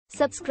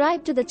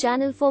Subscribe to the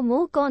channel for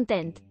more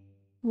content.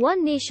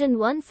 One Nation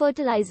One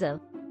Fertilizer.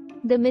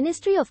 The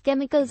Ministry of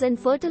Chemicals and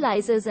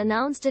Fertilizers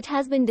announced it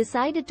has been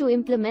decided to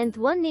implement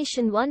One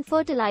Nation One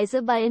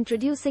Fertilizer by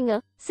introducing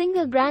a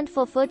single brand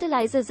for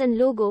fertilizers and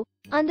logo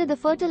under the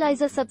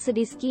fertilizer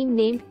subsidy scheme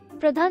named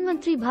Pradhan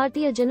Mantri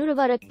Bharatiya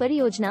Janurvarak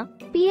Pariyojana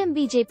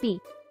 (PMBJP).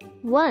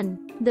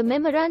 1. The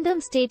memorandum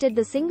stated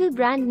the single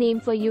brand name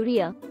for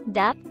urea,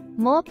 DAP,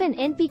 MOP and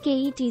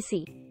NPK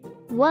etc.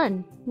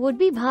 1. Would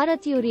be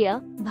Bharat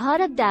Urea,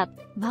 Bharat DAP,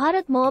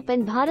 Bharat MOP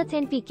and Bharat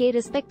NPK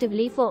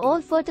respectively for all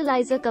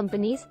fertilizer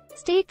companies,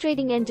 state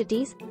trading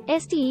entities,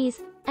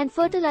 STEs, and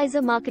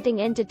fertilizer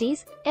marketing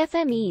entities,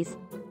 FMEs.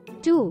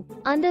 2.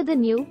 Under the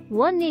new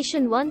One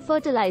Nation One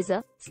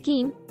Fertilizer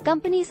scheme,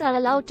 companies are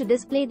allowed to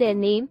display their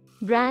name,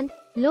 brand,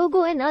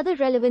 logo and other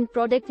relevant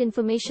product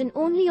information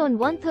only on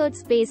 1/3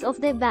 space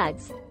of their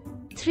bags.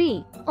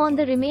 3. On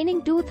the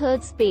remaining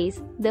 2/3 space,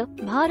 the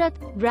Bharat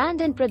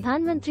brand and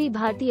Pradhan Mantri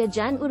Bharatiya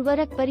Jan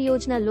Urvarak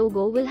Pariyojana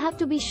logo will have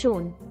to be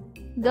shown.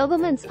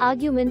 Government's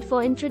argument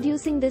for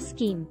introducing this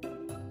scheme.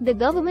 The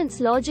government's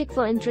logic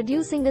for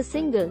introducing a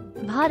single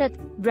Bharat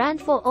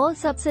brand for all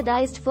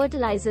subsidized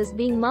fertilizers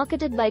being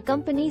marketed by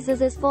companies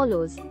is as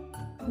follows.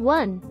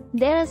 1.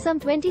 There are some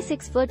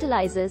 26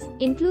 fertilizers,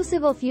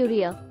 inclusive of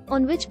urea,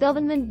 on which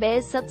government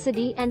bears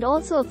subsidy and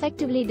also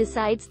effectively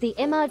decides the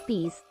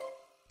MRPs.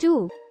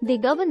 2. The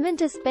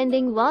government is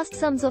spending vast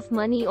sums of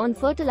money on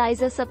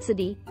fertilizer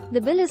subsidy.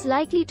 The bill is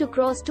likely to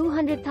cross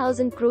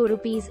 200,000 crore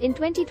rupees in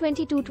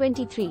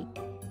 2022-23.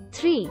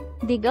 3.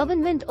 The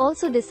government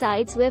also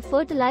decides where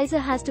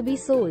fertilizer has to be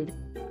sold.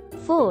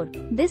 4.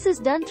 This is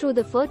done through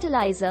the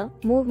Fertilizer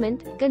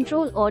Movement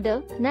Control Order,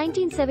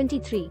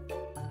 1973.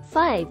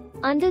 5.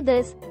 Under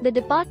this, the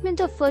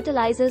Department of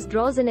Fertilizers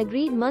draws an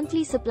agreed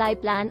monthly supply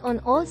plan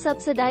on all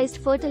subsidized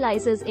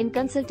fertilizers in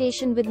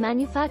consultation with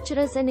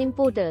manufacturers and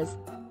importers.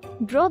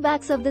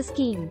 Drawbacks of the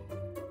scheme.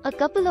 A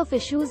couple of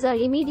issues are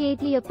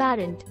immediately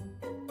apparent.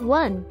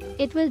 1.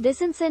 It will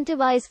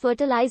disincentivize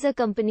fertilizer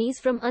companies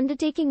from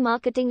undertaking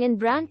marketing and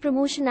brand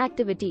promotion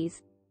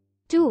activities.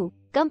 2.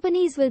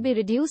 Companies will be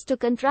reduced to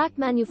contract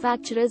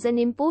manufacturers and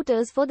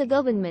importers for the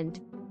government.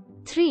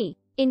 3.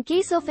 In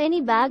case of any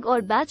bag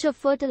or batch of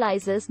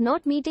fertilizers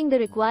not meeting the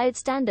required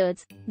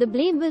standards, the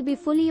blame will be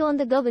fully on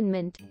the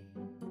government.